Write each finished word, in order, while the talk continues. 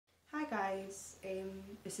guys,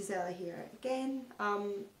 this is Ella here again.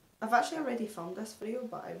 I've actually already filmed this video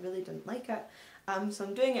but I really didn't like it, so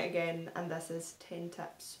I'm doing it again, and this is 10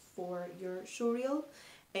 tips for your showreel.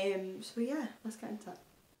 So yeah, let's get into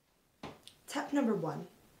it. Tip number 1.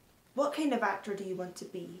 What kind of actor do you want to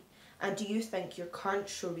be, and do you think your current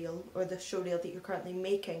showreel or the showreel that you're currently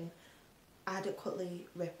making adequately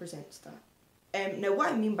represents that? Now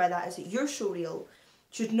what I mean by that is that your showreel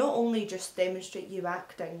should not only just demonstrate you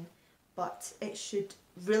acting, but it should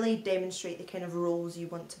really demonstrate the kind of roles you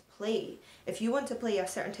want to play. If you want to play a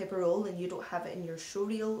certain type of role and you don't have it in your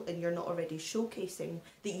showreel and you're not already showcasing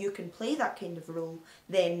that you can play that kind of role,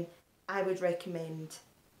 then I would recommend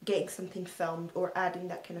getting something filmed or adding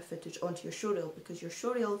that kind of footage onto your showreel, because your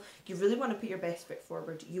showreel, you really want to put your best foot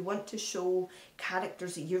forward. You want to show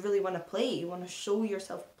characters that you really want to play. You want to show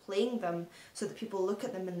yourself playing them so that people look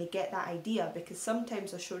at them and they get that idea, because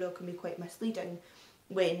sometimes a showreel can be quite misleading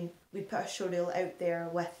when we put a showreel out there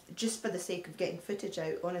with, just for the sake of getting footage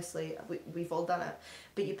out. Honestly, we've all done it,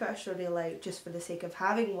 but you put a showreel out just for the sake of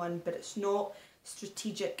having one, but it's not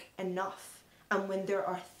strategic enough. And when there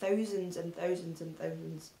are thousands and thousands and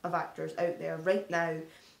thousands of actors out there right now,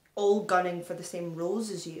 all gunning for the same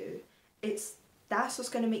roles as you, that's what's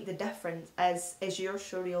going to make the difference. Is your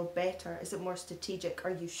showreel better? Is it more strategic?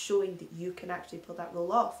 Are you showing that you can actually pull that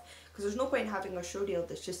role off? Because there's no point in having a showreel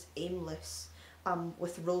that's just aimless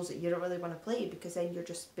with roles that you don't really want to play, because then you're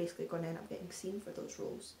just basically going to end up getting seen for those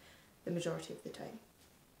roles the majority of the time.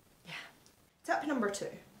 Yeah. Tip number 2.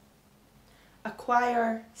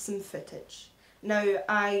 Acquire some footage. Now,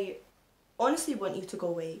 I honestly want you to go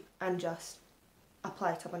away and just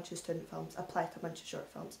apply to a bunch of student films, apply to a bunch of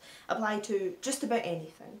short films, apply to just about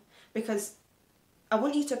anything, because I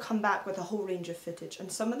want you to come back with a whole range of footage,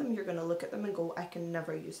 and some of them you're going to look at them and go, I can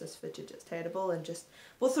never use this footage, it's terrible, and just,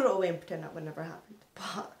 we'll throw it away and pretend that would never happened.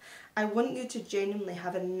 But I want you to genuinely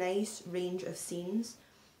have a nice range of scenes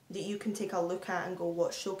that you can take a look at and go,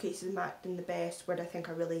 what showcases my acting the best, where do I think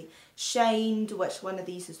I really shined, which one of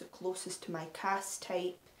these is the closest to my cast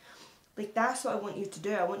type. Like, that's what I want you to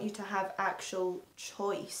do. I want you to have actual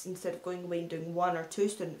choice instead of going away and doing 1 or 2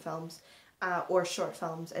 student films or short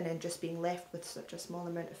films and then just being left with such a small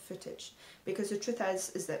amount of footage. Because the truth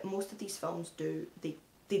is that most of these films they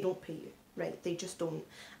don't pay you, right? They just don't.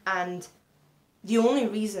 And the only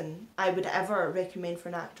reason I would ever recommend for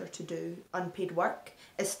an actor to do unpaid work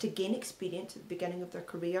is to gain experience at the beginning of their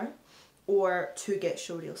career, or to get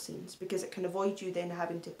showreel scenes, because it can avoid you then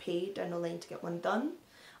having to pay down the line to get one done.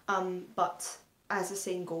 But as the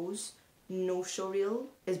saying goes, no showreel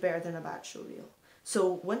is better than a bad showreel.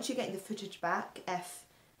 So once you get the footage back, if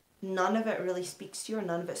none of it really speaks to you or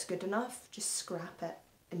none of it's good enough, just scrap it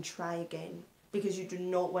and try again, because you do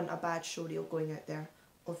not want a bad showreel going out there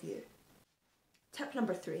of you. Tip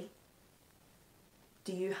number 3.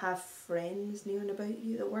 Do you have friends knowing about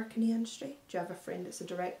you that work in the industry? Do you have a friend that's a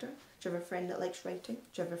director? Do you have a friend that likes writing?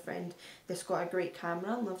 Do you have a friend that's got a great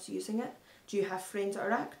camera and loves using it? Do you have friends that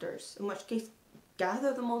are actors? In which case,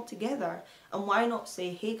 gather them all together, and why not say,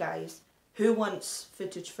 hey guys, who wants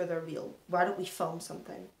footage for their reel? Why don't we film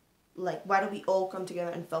something? Like, why don't we all come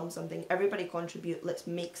together and film something? Everybody contribute, let's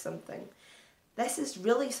make something. This is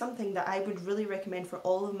really something that I would really recommend for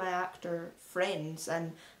all of my actor friends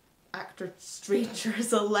and actor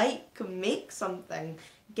strangers alike. Make something.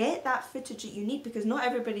 Get that footage that you need, because not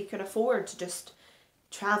everybody can afford to just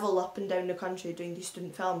travel up and down the country doing these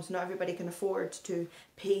student films. Not everybody can afford to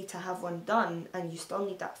pay to have one done, and you still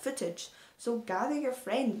need that footage. So gather your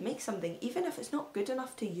friend, make something, even if it's not good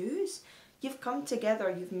enough to use. You've come together,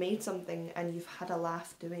 you've made something, and you've had a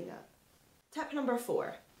laugh doing it. Tip number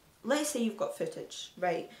 4. Let's say you've got footage,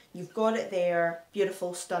 right? You've got it there,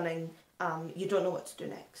 beautiful, stunning, you don't know what to do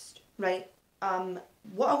next, right?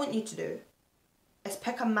 What I want you to do is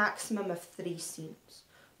pick a maximum of 3 scenes.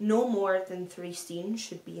 No more than 3 scenes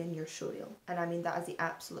should be in your showreel, and I mean that is the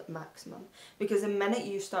absolute maximum, because the minute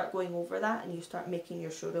you start going over that and you start making your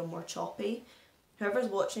showreel more choppy, whoever's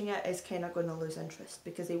watching it is kind of going to lose interest,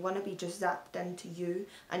 because they want to be just zapped into you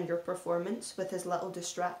and your performance with as little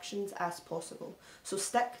distractions as possible. So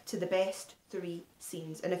stick to the best 3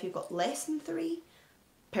 scenes, and if you've got less than 3,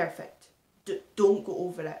 perfect. Don't go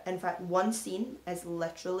over it. In fact, 1 scene is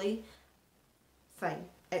literally fine.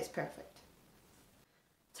 It's perfect.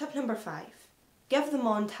 Tip number 5. Give the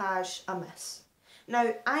montage a miss.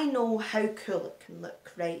 Now, I know how cool it can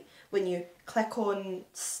look, right? When you click on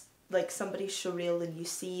like somebody's showreel and you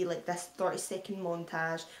see like this 30-second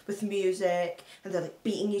montage with music, and they're like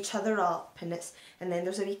beating each other up, and then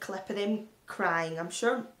there's a wee clip of them crying. I'm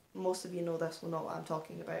sure most of you know this will know what I'm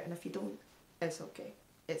talking about, and if you don't, it's okay,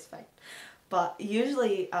 it's fine. But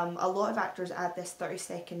usually a lot of actors add this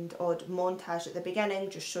 30-second odd montage at the beginning,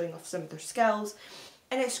 just showing off some of their skills,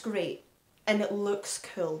 and it's great and it looks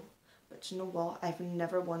cool. But you know what? I've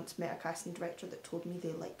never once met a casting director that told me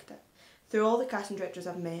they liked it. Through all the casting directors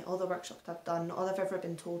I've met, all the workshops I've done, all I've ever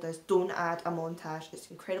been told is don't add a montage.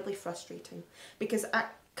 It's incredibly frustrating because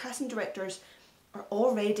casting directors are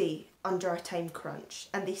already under a time crunch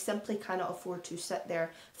and they simply cannot afford to sit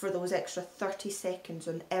there for those extra 30 seconds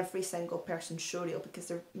on every single person's showreel, because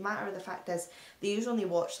the matter of the fact is they usually only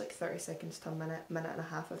watch like 30 seconds to a minute, minute and a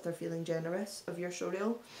half if they're feeling generous of your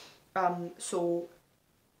showreel. So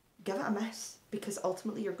give it a miss, because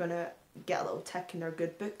ultimately you're going to get a little tick in their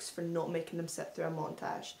good books for not making them sit through a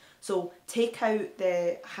montage. So take out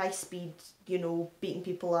the high speed, you know, beating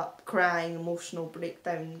people up, crying, emotional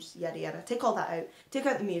breakdowns, yada yada. Take all that out. Take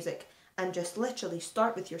out the music and just literally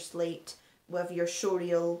start with your slate, with your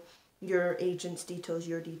showreel, your agent's details,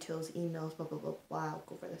 your details, emails, blah blah blah blah. I'll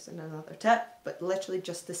go over this in another tip, but literally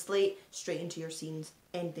just the slate, straight into your scenes,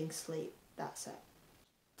 ending slate. That's it.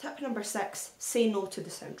 Tip number 6, say no to the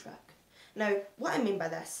soundtrack. Now, what I mean by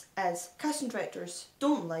this is casting directors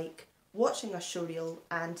don't like watching a showreel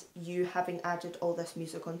and you having added all this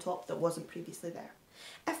music on top that wasn't previously there.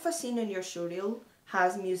 If a scene in your showreel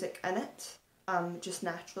has music in it, just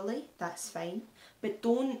naturally, that's fine. But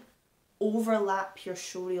don't overlap your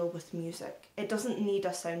showreel with music. It doesn't need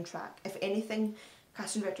a soundtrack. If anything,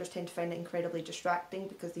 casting directors tend to find it incredibly distracting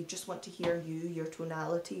because they just want to hear you, your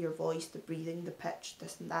tonality, your voice, the breathing, the pitch,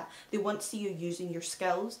 this and that. They want to see you using your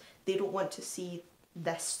skills. They don't want to see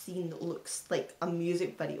this scene that looks like a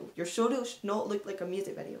music video. Your showreel should not look like a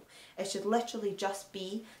music video. It should literally just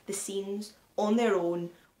be the scenes on their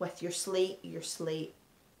own with your slate.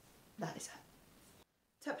 That is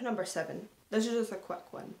it. Tip number 7. This is just a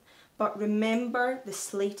quick one. But remember the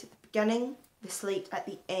slate at the beginning, the slate at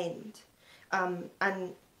the end.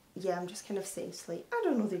 And yeah, I'm just kind of saying slate. I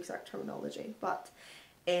don't know the exact terminology, but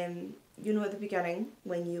you know, at the beginning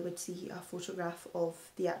when you would see a photograph of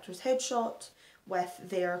the actor's headshot with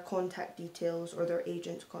their contact details or their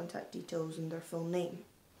agent's contact details and their full name,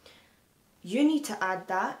 you need to add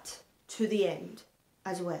that to the end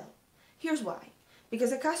as well. Here's why.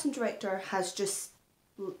 Because a casting director has just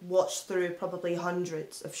watched through probably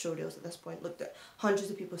hundreds of showreels at this point, looked at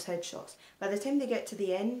hundreds of people's headshots. By the time they get to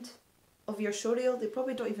the end of your showreel, they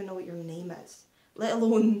probably don't even know what your name is, let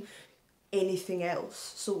alone anything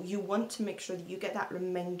else. So you want to make sure that you get that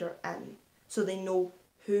reminder in so they know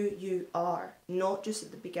who you are, not just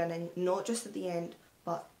at the beginning, not just at the end,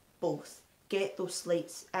 but both. Get those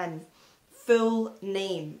slates in. Full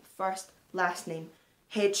name, first, last name,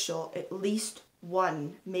 headshot, at least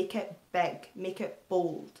one. Make it big, make it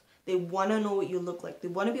bold. They want to know what you look like. They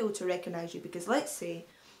want to be able to recognise you, because let's say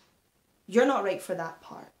you're not right for that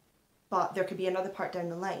part, but there could be another part down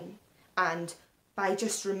the line, and by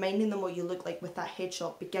just reminding them what you look like with that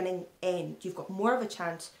headshot, beginning, end, you've got more of a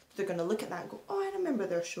chance that they're going to look at that and go, oh, I remember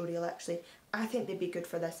their showreel actually, I think they'd be good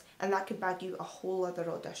for this, and that could bag you a whole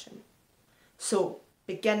other audition. So,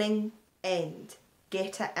 beginning, end,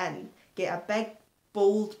 get it in, get a big,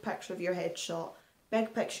 bold picture of your headshot,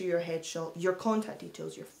 big picture of your headshot, your contact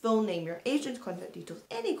details, your full name, your agent's contact details,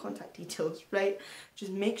 any contact details, right?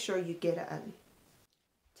 Just make sure you get it in.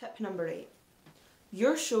 Tip number 8.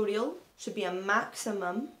 Your showreel should be a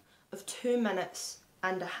maximum of 2 minutes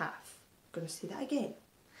and a half. I'm going to say that again.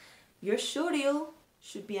 Your showreel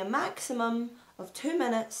should be a maximum of 2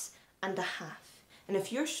 minutes and a half. And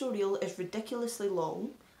if your showreel is ridiculously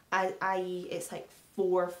long, i.e. it's like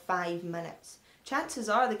 4 or 5 minutes, chances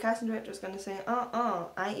are the casting director is going to say, I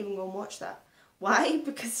ain't even going to watch that. Why?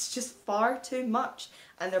 Because it's just far too much,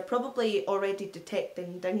 and they're probably already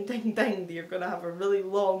detecting, ding ding ding, that you're going to have a really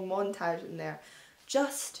long montage in there.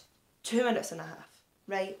 Just 2 minutes and a half,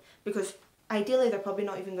 right? Because ideally they're probably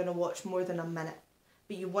not even going to watch more than a minute,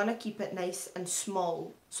 but you want to keep it nice and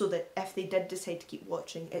small so that if they did decide to keep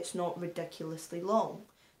watching, it's not ridiculously long.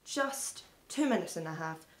 Just 2 minutes and a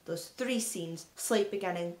half, those 3 scenes, slate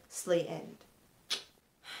beginning, slate end.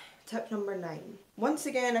 Tip number 9. Once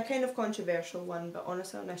again, a kind of controversial one, but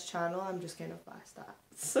honestly on this channel I'm just kind of past that.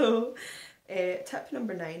 So, tip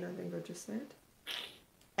number 9, I think I just said,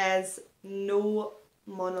 is no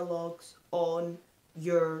monologues on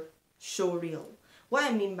your showreel. What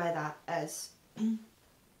I mean by that is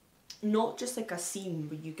not just like a scene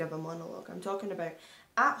where you give a monologue. I'm talking about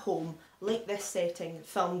at home, like this setting,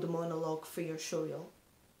 filmed a monologue for your showreel.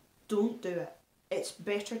 Don't do it. It's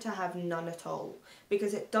better to have none at all,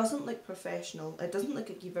 because it doesn't look professional. It doesn't look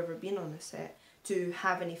like you've ever been on a set to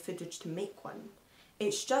have any footage to make one.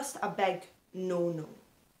 It's just a big no-no.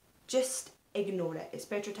 Just ignore it. It's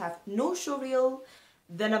better to have no showreel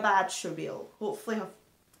than a bad showreel. Hopefully I'll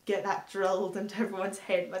get that drilled into everyone's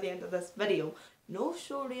head by the end of this video. No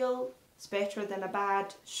showreel is better than a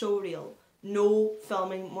bad showreel. No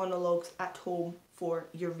filming monologues at home for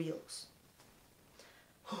your reels.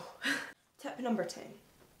 Tip number 10.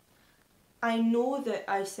 I know that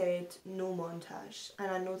I said no montage, and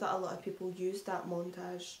I know that a lot of people use that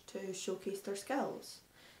montage to showcase their skills.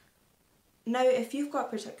 Now, if you've got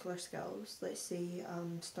particular skills, let's say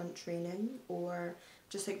stunt training or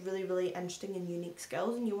just like really interesting and unique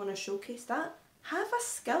skills, and you want to showcase that, have a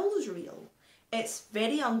skills reel. It's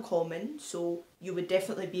very uncommon, so you would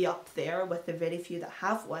definitely be up there with the very few that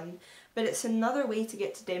have one, but it's another way to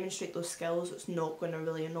get to demonstrate those skills that's not going to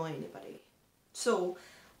really annoy anybody. So,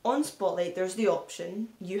 on Spotlight there's the option,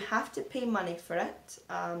 you have to pay money for it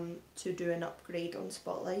to do an upgrade on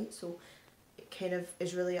Spotlight, so it kind of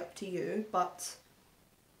is really up to you, but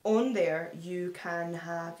on there you can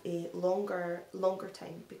have a longer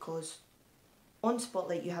time, because on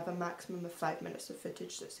Spotlight you have a maximum of 5 minutes of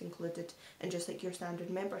footage that's included in just like your standard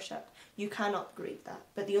membership. You can upgrade that,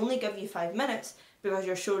 but they only give you 5 minutes because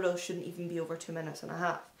your showreel shouldn't even be over 2 minutes and a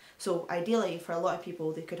half. So ideally for a lot of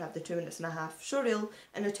people they could have the 2 minutes and a half showreel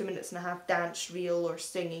and a 2 minutes and a half dance reel or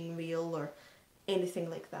singing reel or anything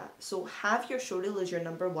like that. So have your showreel as your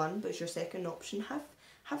number one, but as your second option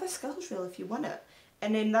have a skills reel if you want it.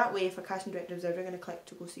 And then that way if a casting director is ever going to click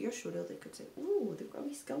to go see your showreel, they could say, oh, they've got a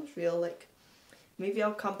wee skills reel, like maybe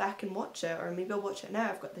I'll come back and watch it, or maybe I'll watch it now,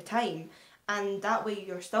 I've got the time. And that way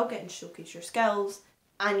you're still getting to showcase your skills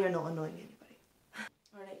and you're not annoying anybody.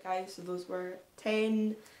 Alright guys, so those were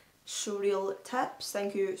 10 showreel tips.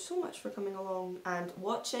 Thank you so much for coming along and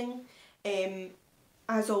watching.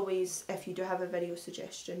 As always, if you do have a video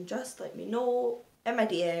suggestion, just let me know in my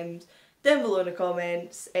DMs, down below in the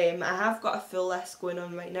comments. I have got a full list going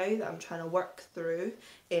on right now that I'm trying to work through,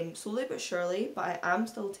 slowly but surely, but I am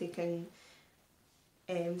still taking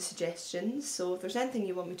suggestions, so if there's anything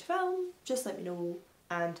you want me to film, just let me know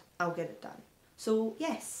and I'll get it done. So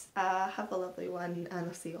yes, have a lovely one and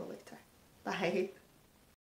I'll see you all later. Bye.